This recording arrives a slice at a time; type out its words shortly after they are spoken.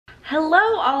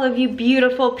Hello, all of you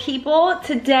beautiful people.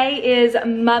 Today is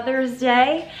Mother's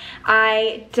Day.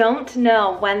 I don't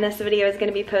know when this video is going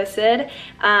to be posted.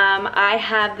 I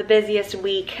have the busiest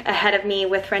week ahead of me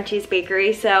with Frenchie's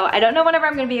Bakery, so I don't know whenever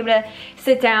I'm going to be able to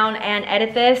sit down and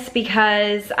edit this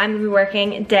because I'm going to be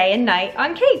working day and night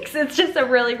on cakes. It's just a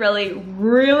really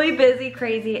busy,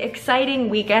 crazy, exciting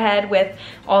week ahead with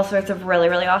all sorts of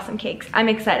really awesome cakes. I'm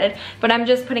excited, but I'm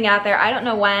just putting out there, I don't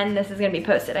know when this is going to be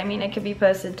posted. I mean, it could be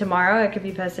posted tomorrow, it could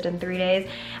be posted in 3 days.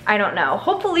 I don't know.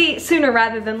 Hopefully sooner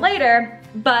rather than later.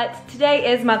 But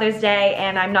today is Mother's Day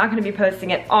and I'm not going to be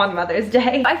posting it on Mother's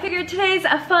Day. I figured today's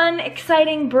a fun,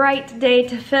 exciting, bright day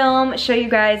to film, show you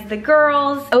guys the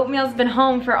girls. Oatmeal's been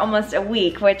home for almost a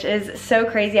week, which is so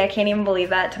crazy. I can't even believe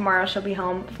that. Tomorrow she'll be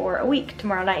home for a week,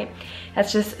 tomorrow night.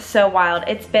 That's just so wild.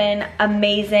 It's been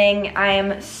amazing. I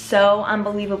am so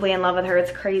unbelievably in love with her.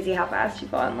 It's crazy how fast you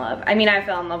fall in love. I mean, I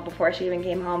fell in love before she even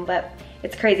came home, but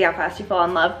it's crazy how fast you fall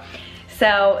in love.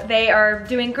 So they are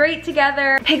doing great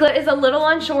together. Piglet is a little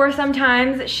unsure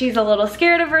sometimes. She's a little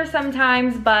scared of her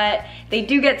sometimes, but they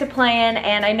do get to playing,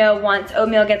 and I know once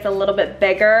Oatmeal gets a little bit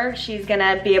bigger, she's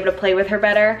gonna be able to play with her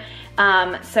better.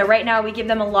 So right now we give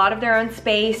them a lot of their own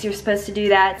space. You're supposed to do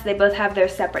that, so they both have their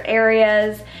separate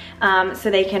areas,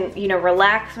 so they can, you know,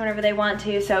 relax whenever they want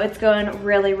to. So it's going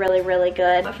really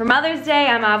good. But for Mother's Day,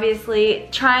 I'm obviously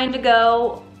trying to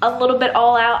go a little bit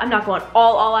all out. I'm not going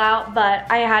all out, but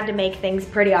I had to make things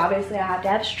pretty. Obviously, I have to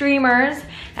have streamers.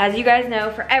 As you guys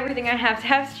know, for everything I have to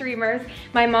have streamers.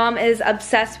 My mom is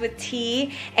obsessed with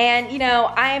tea, and you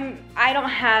know, I don't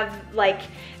have like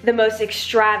the most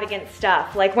extravagant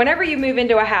stuff. Like whenever you move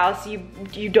into a house,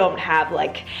 you don't have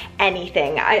like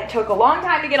anything. It took a long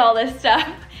time to get all this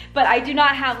stuff. But I do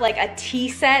not have like a tea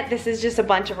set. This is just a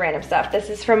bunch of random stuff. This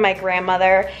is from my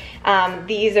grandmother.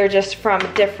 These are just from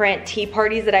different tea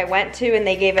parties that I went to, and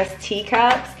they gave us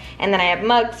teacups. And then I have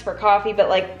mugs for coffee, but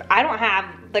like I don't have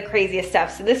the craziest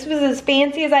stuff. So this was as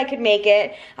fancy as I could make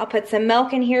it. I'll put some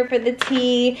milk in here for the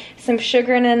tea, some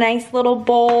sugar in a nice little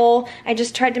bowl. I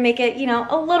just tried to make it, you know,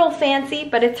 a little fancy,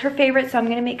 but it's her favorite, so I'm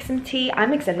gonna make some tea.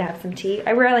 I'm excited to have some tea.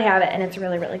 I rarely have it, and it's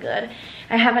really good.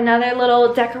 I have another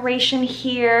little decoration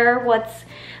here. What's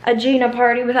a Gina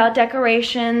party without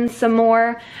decorations? Some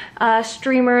more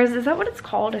streamers. Is that what it's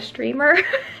called, a streamer?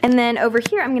 And then over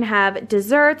here I'm gonna have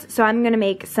desserts. So I'm gonna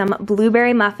make some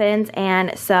blueberry muffins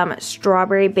and some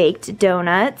strawberry baked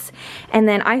donuts. And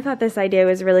then I thought this idea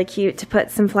was really cute to put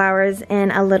some flowers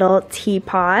in a little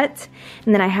teapot.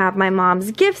 And then I have my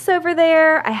mom's gifts over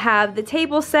there. I have the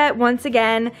table set once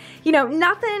again. You know,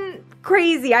 nothing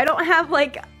crazy. I don't have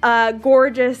like a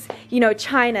gorgeous, you know,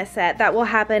 china set. That will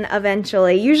happen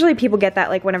eventually. Usually people get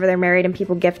that like whenever they're married and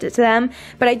people gift it to them.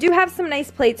 But I do have some nice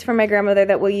plates from my grandmother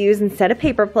that we'll use instead of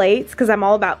paper plates, because I'm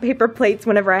all about paper plates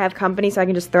whenever I have company, so I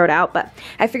can just throw it out. But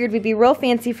I figured we'd be real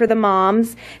fancy for the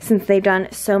moms since they've done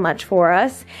so much for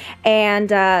us.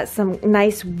 And some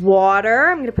nice water.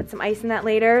 I'm gonna put some ice in that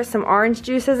later. Some orange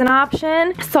juice as an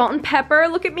option. Salt and pepper.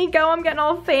 Look at me go. I'm getting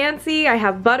all fancy. I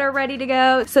have butter ready to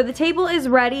go. So the table is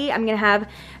ready. I'm gonna have,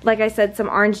 like I said, some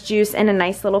orange juice and a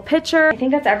nice little pitcher. I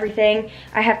think that's everything.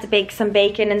 I have to bake some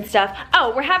bacon and stuff.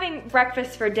 Oh, we're having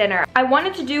breakfast for dinner. I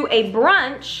wanted to do a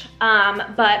brunch,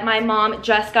 but my mom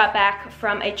just got back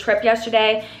from a trip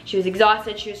yesterday. She was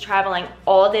exhausted. She was traveling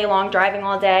all day long, driving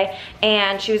all day,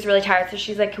 and she was really tired. So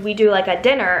she's like, could we do like a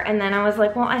dinner? And then I was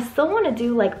like, well, I still want to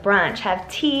do like brunch. Have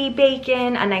tea,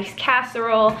 bacon, a nice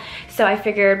casserole. So I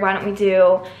figured, why don't we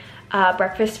do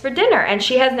breakfast for dinner? And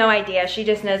she has no idea. She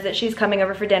just knows that she's coming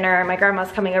over for dinner. My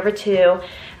grandma's coming over too.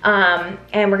 And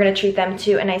we're gonna treat them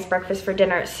to a nice breakfast for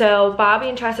dinner. So Bobby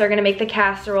and Tressa are gonna make the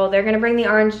casserole. They're gonna bring the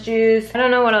orange juice. I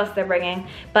don't know what else they're bringing,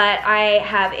 but I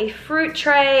have a fruit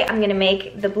tray. I'm gonna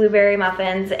make the blueberry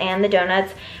muffins and the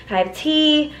donuts. I have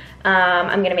tea.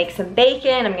 I'm gonna make some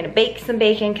bacon. I'm gonna bake some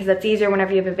bacon because that's easier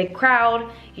whenever you have a big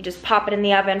crowd. You just pop it in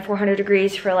the oven, 400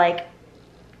 degrees for like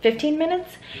 15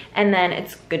 minutes, and then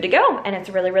it's good to go, and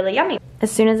it's really yummy. As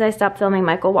soon as I stopped filming,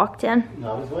 Michael walked in.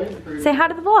 No, I was waiting for you. Say hi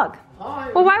to the vlog.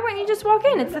 Hi. Well, why wouldn't you just walk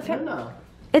in? It's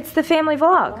the family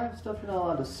vlog. I have stuff you're not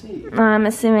allowed to see. I'm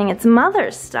assuming it's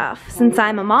mother's stuff, since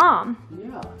I'm a mom.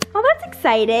 Yeah. Oh, that's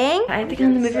exciting. I have to go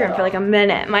in the movie room for like a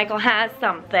minute. Michael has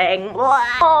something.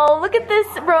 Oh, look at this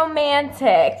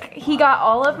romantic. He got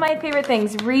all of my favorite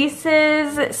things.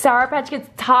 Reese's, Sour Patch Kids,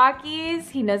 Takis.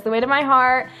 He knows the way to my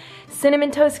heart.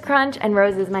 Cinnamon Toast Crunch, and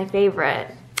Rose is my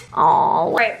favorite.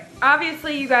 Oh. Right,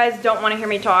 obviously you guys don't want to hear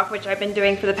me talk, which I've been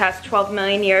doing for the past 12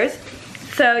 million years.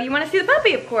 So you want to see the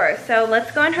puppy, of course. So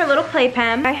let's go in her little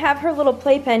playpen. I have her little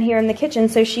playpen here in the kitchen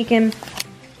so she can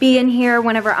be in here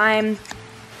whenever I'm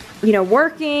you know,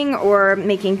 working or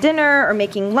making dinner or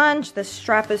making lunch, the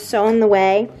strap is so in the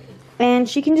way, and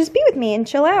she can just be with me and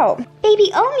chill out.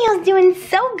 Baby Oatmeal's doing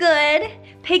so good.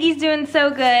 Piggy's doing so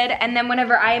good, and then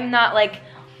whenever I'm not like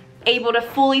able to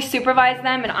fully supervise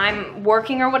them and I'm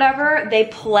working or whatever, they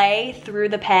play through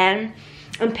the pen,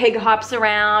 and Pig hops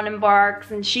around and barks,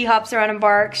 and she hops around and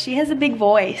barks. She has a big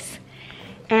voice,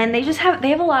 and they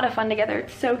have a lot of fun together.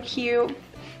 It's so cute.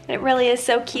 It really is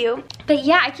so cute. But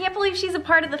yeah, I can't believe she's a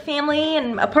part of the family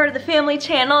and a part of the family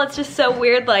channel. It's just so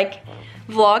weird, like,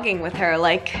 vlogging with her.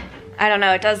 Like, I don't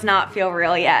know, it does not feel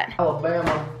real yet.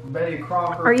 Alabama, Betty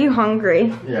Crocker. Are you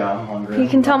hungry? Yeah, I'm hungry. You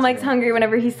can tell Mike's hungry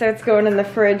whenever he starts going in the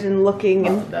fridge and looking.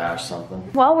 And dash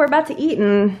something. well, we're about to eat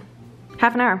in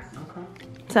half an hour. Okay.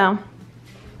 So,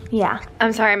 yeah.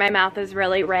 I'm sorry, my mouth is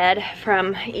really red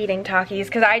from eating Takis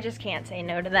because I just can't say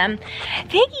no to them.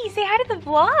 Piggy, say hi to the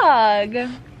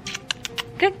vlog.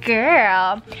 Good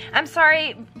girl. I'm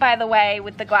sorry, by the way,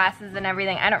 with the glasses and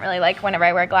everything. I don't really like whenever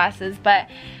I wear glasses, but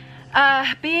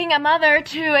being a mother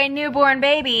to a newborn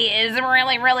baby is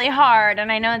really, really hard.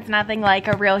 And I know it's nothing like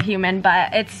a real human, but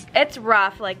it's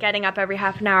rough, like getting up every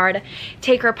half an hour to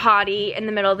take her potty in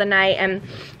the middle of the night and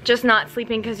just not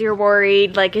sleeping because you're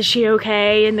worried, like, is she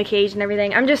okay in the cage and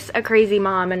everything. I'm just a crazy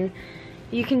mom, and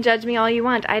you can judge me all you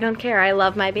want. I don't care. I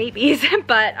love my babies.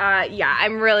 But yeah,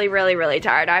 I'm really, really, really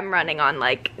tired. I'm running on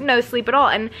like no sleep at all,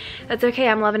 and that's okay.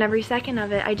 I'm loving every second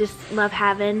of it. I just love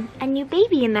having a new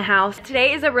baby in the house.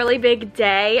 Today is a really big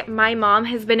day. My mom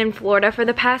has been in Florida for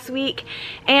the past week,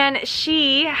 and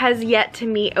she has yet to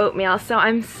meet Oatmeal. So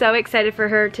I'm so excited for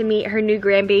her to meet her new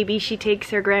grandbaby. She takes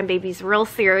her grandbabies real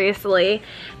seriously,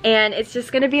 and it's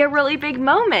just gonna be a really big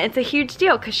moment. It's a huge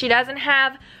deal because she doesn't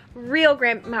have real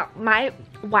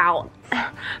wow,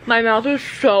 my mouth is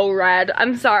so red,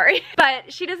 I'm sorry.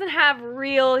 But she doesn't have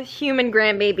real human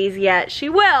grandbabies yet. She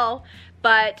will,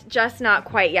 but just not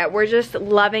quite yet. We're just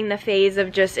loving the phase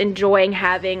of just enjoying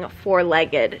having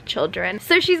four-legged children.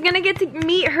 So she's gonna get to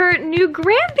meet her new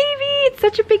grandbaby. It's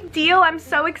such a big deal. I'm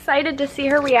so excited to see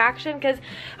her reaction because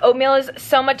Oatmeal is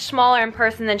so much smaller in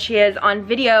person than she is on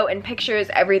video and pictures,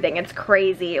 everything. It's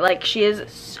crazy. Like, she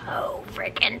is so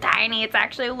freaking tiny. It's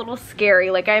actually a little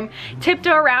scary. Like, I'm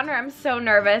tiptoe around her. I'm so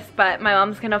nervous, but my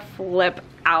mom's gonna flip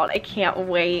out. I can't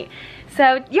wait.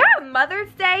 So yeah,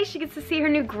 Mother's Day, she gets to see her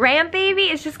new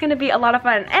grandbaby. It's just gonna be a lot of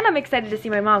fun. And I'm excited to see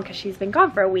my mom because she's been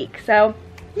gone for a week, so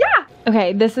yeah.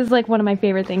 Okay, this is like one of my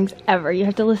favorite things ever. You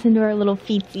have to listen to our little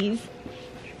feetsies.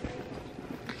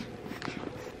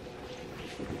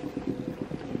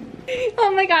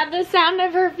 Oh my god, the sound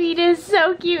of her feet is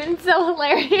so cute and so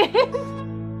hilarious.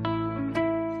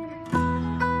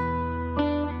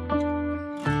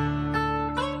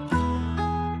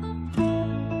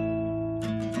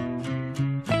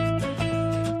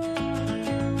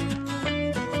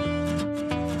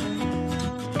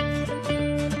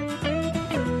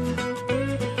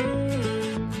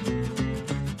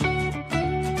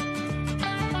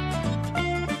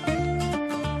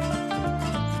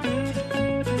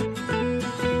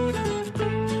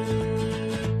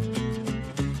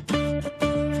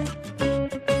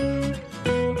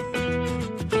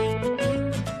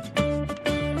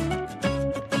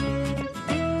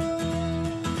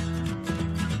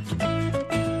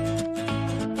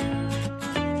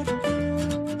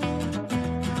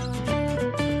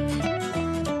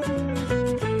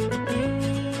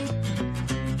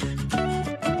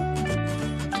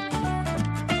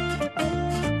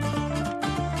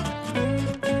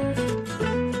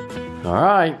 All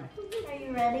right. Are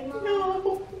you ready, Mom?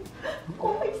 No.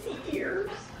 Oh, I see ears.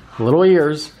 Little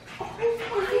ears. Oh,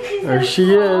 There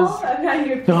she is.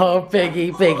 Oh,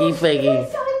 Piggy, Piggy, Piggy.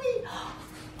 Oh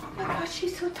my gosh,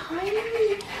 she's so tiny.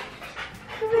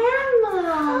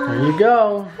 Grandma. There you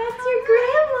go. That's your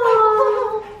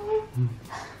grandma.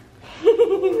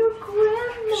 Your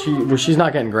grandma. She's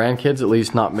not getting grandkids, at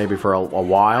least not maybe for a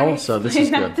while, so this is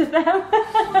good. To them.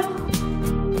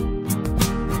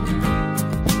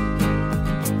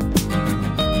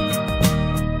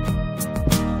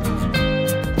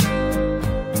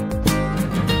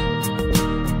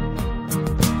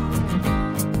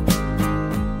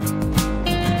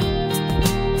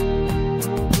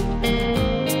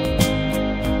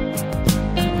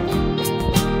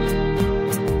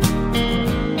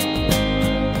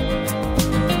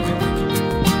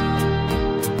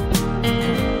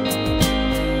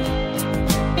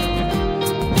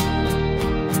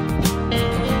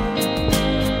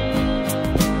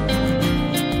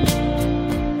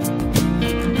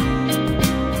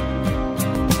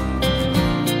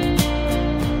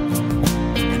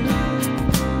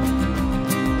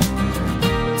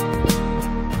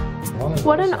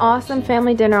 awesome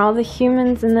family dinner. All the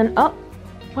humans and then, oh,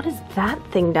 what is that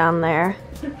thing down there?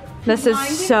 This is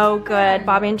so good.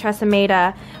 Bobby and Tressa made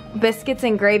a biscuits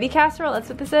and gravy casserole. That's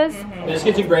what this is?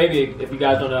 Biscuits and gravy, if you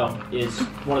guys don't know, is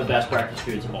one of the best breakfast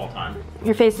foods of all time.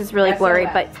 Your face is really blurry,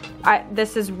 but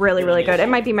this is really, really good. It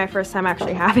might be my first time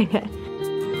actually having it.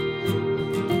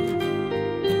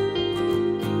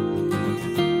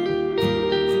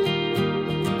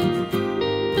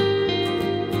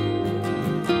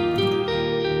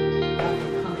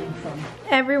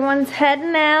 Everyone's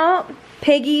heading out.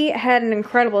 Piggy had an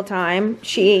incredible time.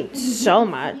 She ate so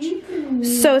much.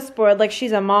 So spoiled, like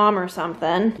she's a mom or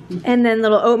something. And then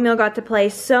little Oatmeal got to play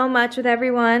so much with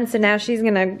everyone, so now she's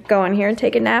gonna go in here and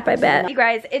take a nap, I bet. You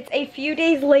guys, it's a few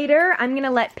days later. I'm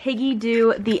gonna let Piggy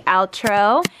do the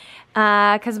outro,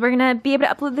 because we're gonna be able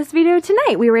to upload this video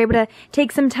tonight. We were able to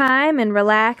take some time and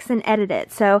relax and edit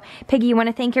it. So Piggy, you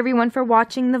wanna thank everyone for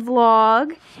watching the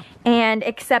vlog and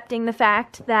accepting the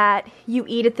fact that you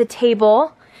eat at the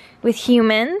table with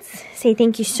humans. Say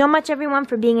thank you so much, everyone,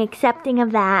 for being accepting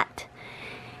of that,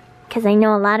 because I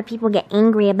know a lot of people get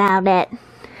angry about it.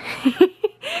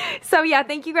 So yeah,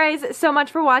 thank you guys so much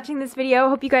for watching this video.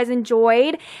 Hope you guys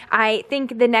enjoyed. I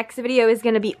think the next video is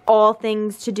going to be all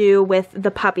things to do with the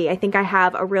puppy. I think I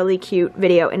have a really cute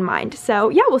video in mind. So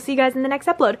yeah, we'll see you guys in the next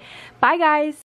upload. Bye guys.